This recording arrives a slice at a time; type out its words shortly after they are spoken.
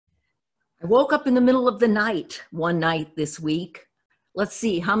I woke up in the middle of the night one night this week. Let's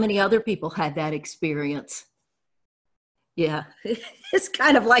see, how many other people had that experience? Yeah, it's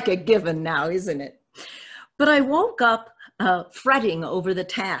kind of like a given now, isn't it? But I woke up fretting over the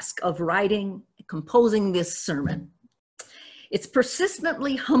task of composing this sermon. It's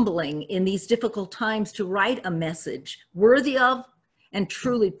persistently humbling in these difficult times to write a message worthy of and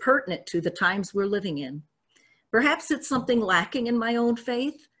truly pertinent to the times we're living in. Perhaps it's something lacking in my own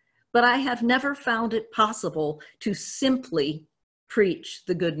faith, but I have never found it possible to simply preach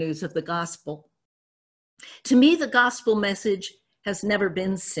the good news of the gospel. To me, the gospel message has never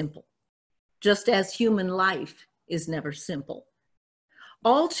been simple, just as human life is never simple.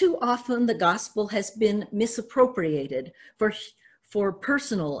 All too often, the gospel has been misappropriated for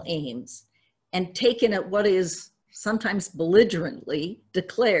personal aims and taken at what is sometimes belligerently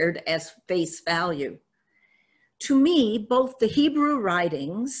declared as face value. To me, both the Hebrew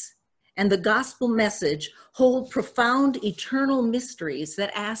writings and the gospel message hold profound eternal mysteries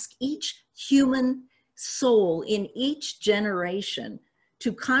that ask each human soul in each generation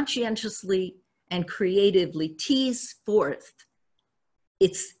to conscientiously and creatively tease forth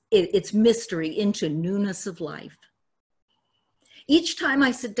its mystery into newness of life. Each time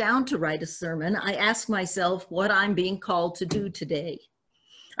I sit down to write a sermon, I ask myself what I'm being called to do today.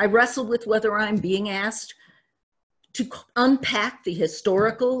 I wrestle with whether I'm being asked to unpack the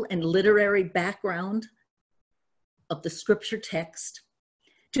historical and literary background of the scripture text,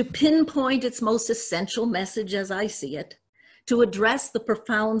 to pinpoint its most essential message as I see it, to address the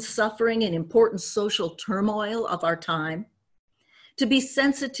profound suffering and important social turmoil of our time, to be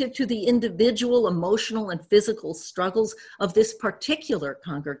sensitive to the individual emotional and physical struggles of this particular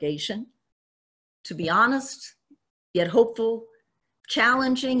congregation, to be honest, yet hopeful,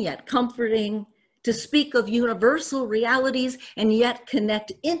 challenging, yet comforting, to speak of universal realities and yet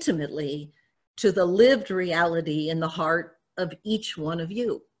connect intimately to the lived reality in the heart of each one of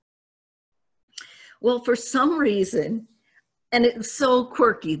you. Well, for some reason, and it was so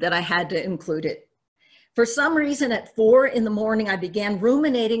quirky that I had to include it, for some reason at 4 in the morning, I began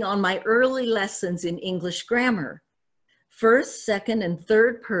ruminating on my early lessons in English grammar. First, second, and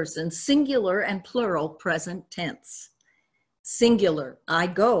third person, singular and plural present tense. Singular, I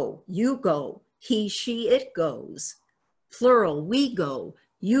go, you go, he, she, it goes. Plural, we go,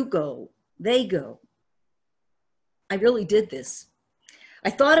 you go, they go. I really did this. I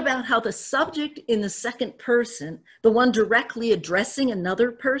thought about how the subject in the second person, the one directly addressing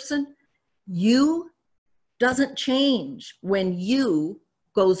another person, you, doesn't change when you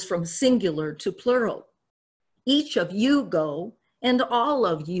goes from singular to plural. Each of you go and all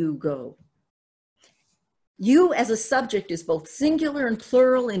of you go. You as a subject is both singular and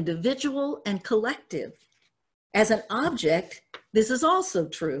plural, individual and collective. As an object, this is also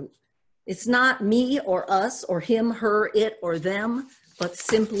true. It's not me or us or him, her, it, or them, but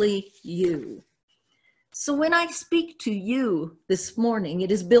simply you. So when I speak to you this morning,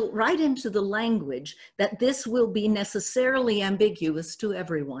 it is built right into the language that this will be necessarily ambiguous to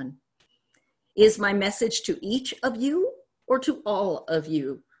everyone. Is my message to each of you or to all of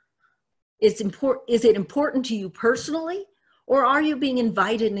you? Is it important to you personally, or are you being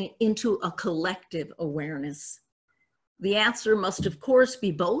invited into a collective awareness? The answer must, of course,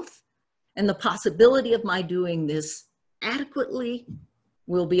 be both, and the possibility of my doing this adequately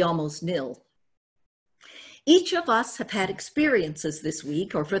will be almost nil. Each of us have had experiences this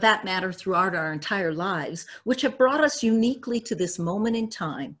week, or for that matter, throughout our entire lives, which have brought us uniquely to this moment in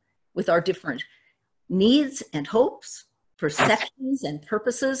time with our different needs and hopes, perceptions and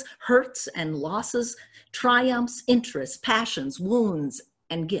purposes, hurts and losses, triumphs, interests, passions, wounds,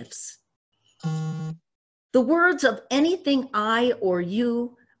 and gifts. The words of anything I or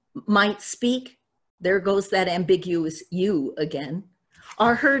you might speak, there goes that ambiguous you again,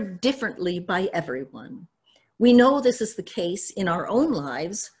 are heard differently by everyone. We know this is the case in our own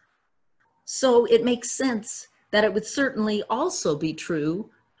lives, so it makes sense that it would certainly also be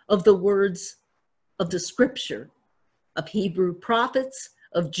true of the words of the scripture, of Hebrew prophets,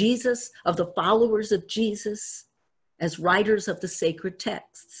 of Jesus, of the followers of Jesus, as writers of the sacred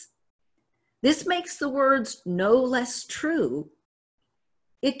texts. This makes the words no less true.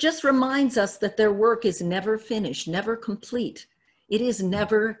 It just reminds us that their work is never finished, never complete. It is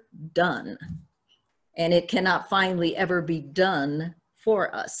never done. And it cannot finally ever be done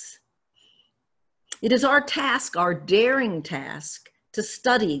for us. It is our task, our daring task, to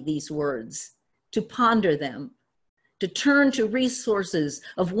study these words, to ponder them, to turn to resources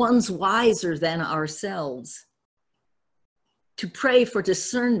of ones wiser than ourselves, to pray for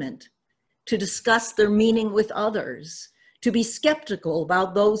discernment, to discuss their meaning with others, to be skeptical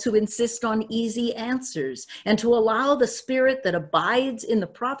about those who insist on easy answers, and to allow the Spirit that abides in the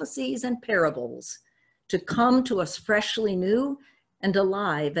prophecies and parables to come to us freshly new and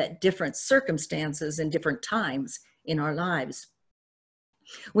alive at different circumstances and different times in our lives.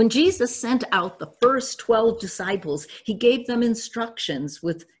 When Jesus sent out the first 12 disciples, he gave them instructions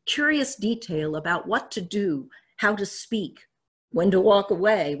with curious detail about what to do, how to speak, when to walk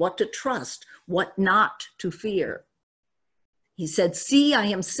away, what to trust, what not to fear. He said, "See, I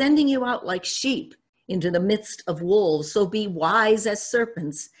am sending you out like sheep into the midst of wolves, so be wise as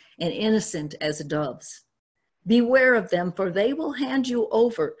serpents and innocent as doves. Beware of them, for they will hand you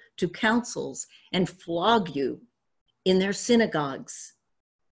over to councils and flog you in their synagogues,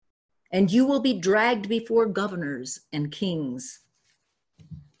 and you will be dragged before governors and kings."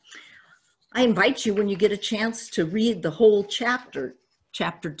 I invite you, when you get a chance, to read the whole chapter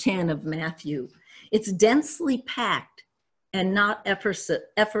 10 of Matthew. It's densely packed and not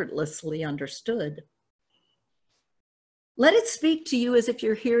effortlessly understood. Let it speak to you as if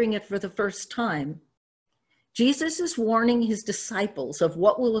you're hearing it for the first time. Jesus is warning his disciples of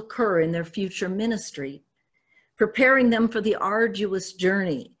what will occur in their future ministry, preparing them for the arduous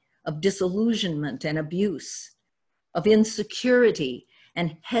journey of disillusionment and abuse, of insecurity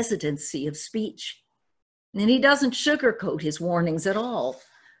and hesitancy of speech. And he doesn't sugarcoat his warnings at all.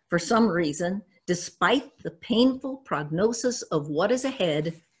 For some reason, despite the painful prognosis of what is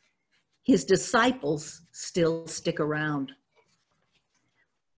ahead, his disciples still stick around.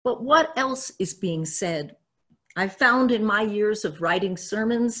 But what else is being said? I've found in my years of writing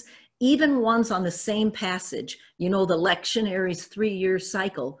sermons, even ones on the same passage, you know, the lectionary's 3-year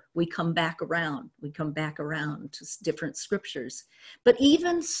cycle, we come back around to different scriptures. But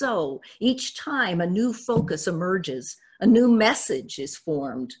even so, each time a new focus emerges, a new message is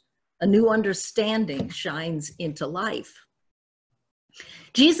formed, a new understanding shines into life.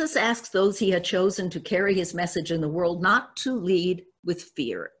 Jesus asks those he had chosen to carry his message in the world not to lead with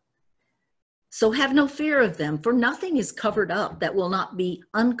fear. So have no fear of them, for nothing is covered up that will not be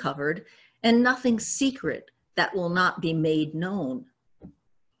uncovered, and nothing secret that will not be made known.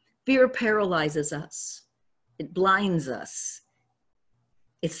 Fear paralyzes us. It blinds us.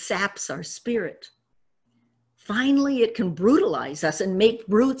 It saps our spirit. Finally, it can brutalize us and make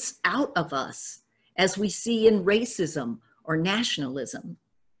roots out of us, as we see in racism or nationalism.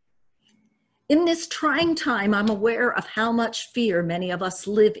 In this trying time, I'm aware of how much fear many of us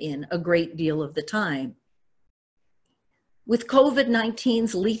live in a great deal of the time. With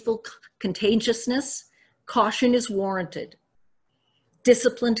COVID-19's lethal contagiousness, caution is warranted.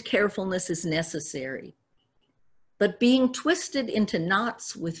 Disciplined carefulness is necessary. But being twisted into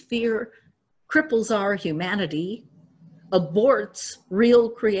knots with fear cripples our humanity, aborts real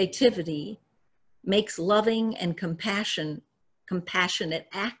creativity, makes loving and compassionate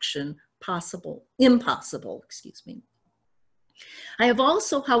action impossible. I have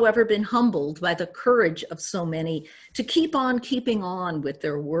also, however, been humbled by the courage of so many to keep on keeping on with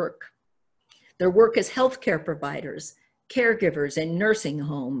their work as healthcare providers, caregivers, and nursing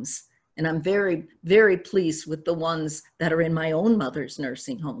homes. And I'm very, very pleased with the ones that are in my own mother's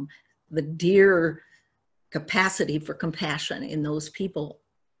nursing home, the dear capacity for compassion in those people.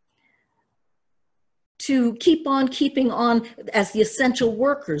 To keep on keeping on as the essential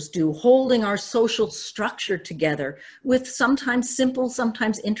workers do, holding our social structure together with sometimes simple,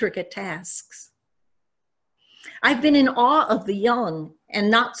 sometimes intricate tasks. I've been in awe of the young and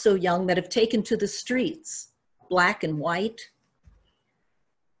not so young that have taken to the streets, black and white,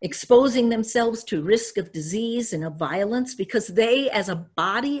 exposing themselves to risk of disease and of violence because they, as a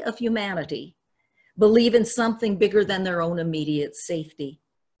body of humanity, believe in something bigger than their own immediate safety.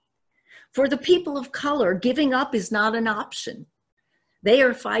 For the people of color, giving up is not an option. They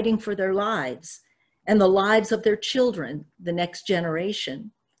are fighting for their lives and the lives of their children, the next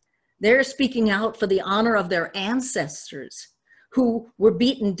generation. They're speaking out for the honor of their ancestors who were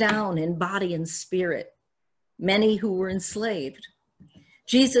beaten down in body and spirit, many who were enslaved.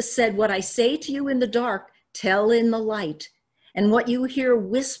 Jesus said, "What I say to you in the dark, tell in the light, and what you hear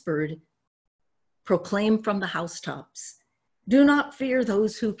whispered, proclaim from the housetops. Do not fear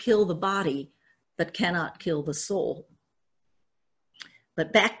those who kill the body, but cannot kill the soul."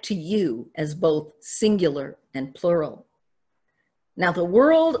 But back to you as both singular and plural. Now the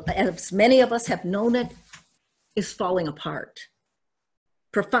world, as many of us have known it, is falling apart.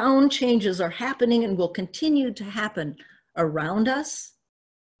 Profound changes are happening and will continue to happen around us,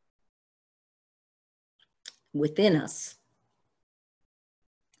 within us.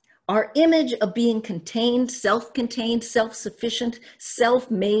 Our image of being contained, self-sufficient,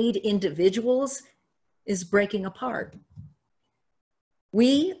 self-made individuals is breaking apart.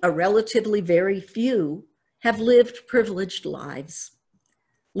 We, a relatively very few, have lived privileged lives,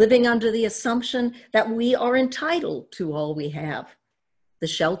 living under the assumption that we are entitled to all we have: the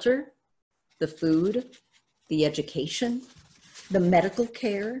shelter, the food, the education, the medical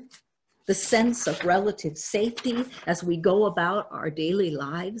care, the sense of relative safety as we go about our daily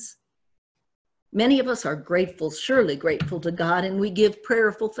lives. Many of us are grateful, surely grateful to God, and we give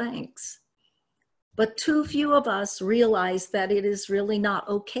prayerful thanks. But too few of us realize that it is really not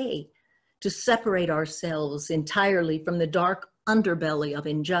okay to separate ourselves entirely from the dark underbelly of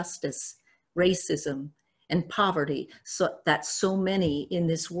injustice, racism, and poverty that so many in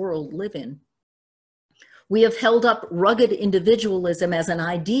this world live in. We have held up rugged individualism as an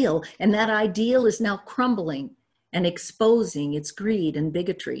ideal, and that ideal is now crumbling and exposing its greed and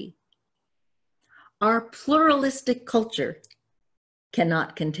bigotry. Our pluralistic culture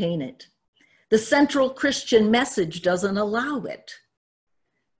cannot contain it. The central Christian message doesn't allow it.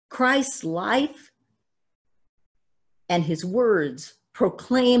 Christ's life and his words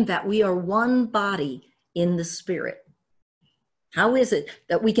proclaim that we are one body in the Spirit. How is it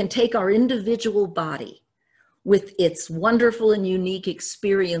that we can take our individual body with its wonderful and unique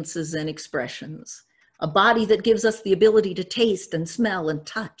experiences and expressions, a body that gives us the ability to taste and smell and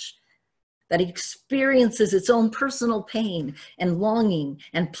touch, that experiences its own personal pain and longing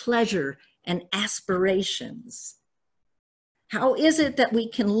and pleasure and aspirations? How is it that we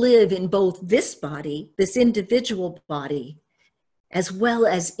can live in both this body, this individual body, as well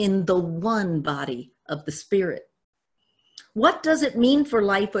as in the one body of the Spirit? What does it mean for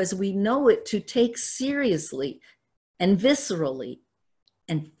life as we know it to take seriously and viscerally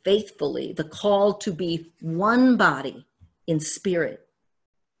and faithfully the call to be one body in spirit,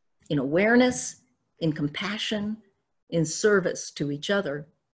 in awareness, in compassion, in service to each other?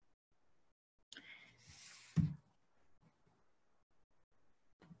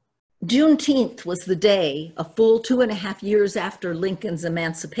 Juneteenth was the day, a full 2.5 years after Lincoln's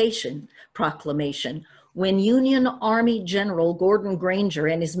Emancipation Proclamation, when Union Army General Gordon Granger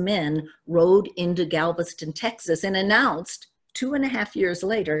and his men rode into Galveston, Texas, and announced 2.5 years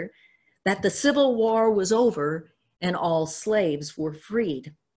later that the Civil War was over and all slaves were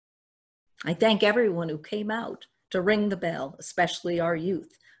freed. I thank everyone who came out to ring the bell, especially our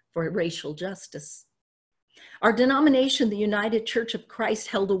youth, for racial justice. Our denomination, the United Church of Christ,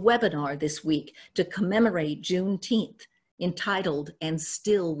 held a webinar this week to commemorate Juneteenth, entitled "And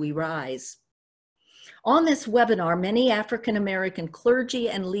Still We Rise." On this webinar, many African American clergy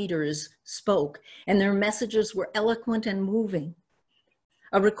and leaders spoke, and their messages were eloquent and moving.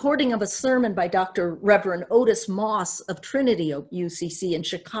 A recording of a sermon by Dr. Reverend Otis Moss of Trinity UCC in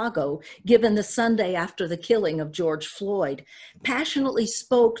Chicago, given the Sunday after the killing of George Floyd, passionately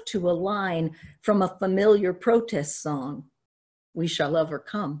spoke to a line from a familiar protest song, "We Shall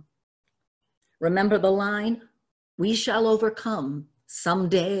Overcome." Remember the line? "We shall overcome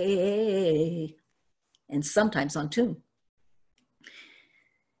someday," and sometimes on tune.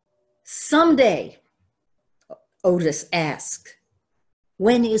 Someday, Otis asked.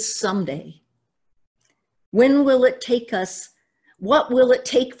 When is someday? When will it take us? What will it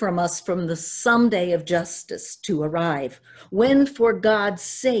take from us from the someday of justice to arrive? When, for God's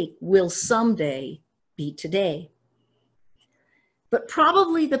sake, will someday be today? But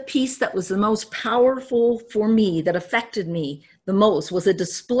probably the piece that was the most powerful for me, that affected me the most, was a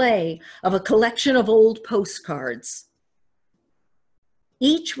display of a collection of old postcards,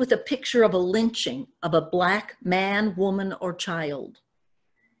 each with a picture of a lynching of a Black man, woman, or child.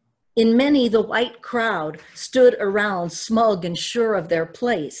 In many, the white crowd stood around, smug and sure of their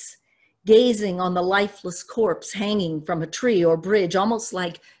place, gazing on the lifeless corpse hanging from a tree or bridge, almost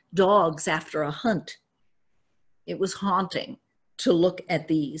like dogs after a hunt. It was haunting to look at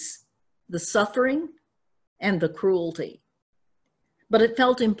these, the suffering and the cruelty. But it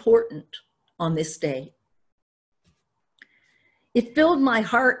felt important on this day. It filled my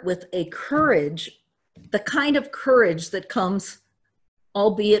heart with a courage, the kind of courage that comes,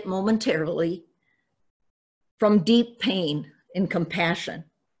 albeit momentarily, from deep pain and compassion.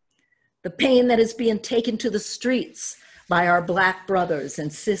 The pain that is being taken to the streets by our Black brothers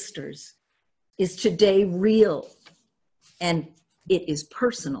and sisters is today real, and it is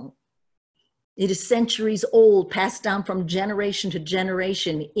personal. It is centuries old, passed down from generation to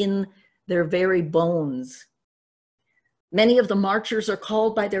generation in their very bones. Many of the marchers are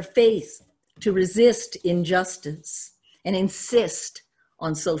called by their faith to resist injustice and insist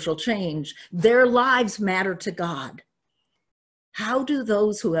on social change. Their lives matter to God. How do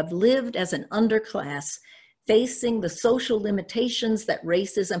those who have lived as an underclass, facing the social limitations that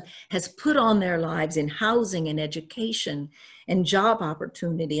racism has put on their lives in housing and education and job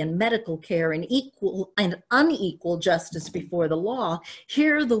opportunity and medical care and equal and unequal justice before the law,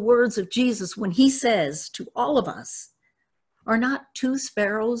 hear the words of Jesus when he says to all of us, "Are not 2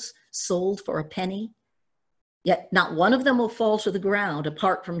 sparrows sold for a penny? Yet not one of them will fall to the ground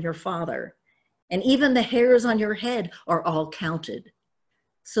apart from your Father. And even the hairs on your head are all counted.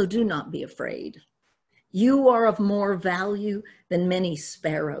 So do not be afraid. You are of more value than many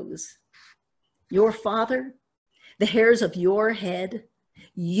sparrows. Your Father, the hairs of your head,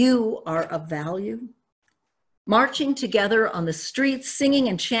 you are of value." Marching together on the streets, singing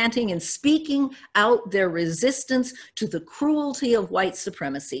and chanting and speaking out their resistance to the cruelty of white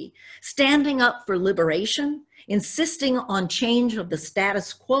supremacy, standing up for liberation, insisting on change of the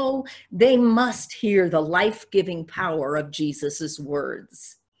status quo, they must hear the life-giving power of Jesus's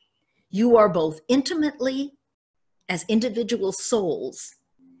words. You are both intimately as individual souls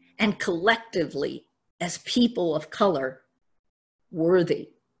and collectively as people of color worthy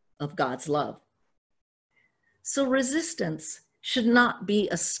of God's love. So resistance should not be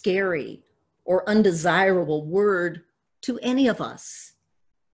a scary or undesirable word to any of us,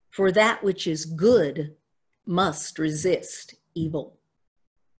 for that which is good must resist evil.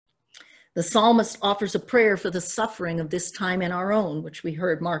 The psalmist offers a prayer for the suffering of this time in our own, which we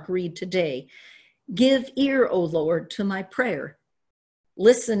heard Mark read today. "Give ear, O Lord, to my prayer.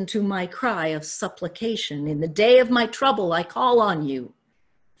 Listen to my cry of supplication. In the day of my trouble, I call on you,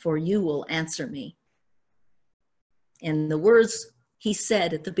 for you will answer me." And the words he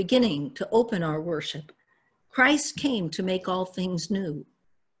said at the beginning to open our worship, Christ came to make all things new,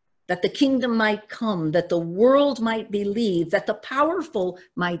 that the kingdom might come, that the world might believe, that the powerful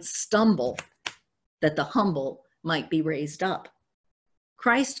might stumble, that the humble might be raised up.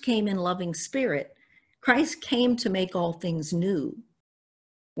 Christ came in loving spirit. Christ came to make all things new.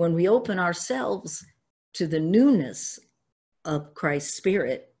 When we open ourselves to the newness of Christ's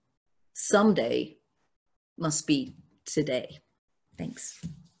spirit, someday must be today. Thanks.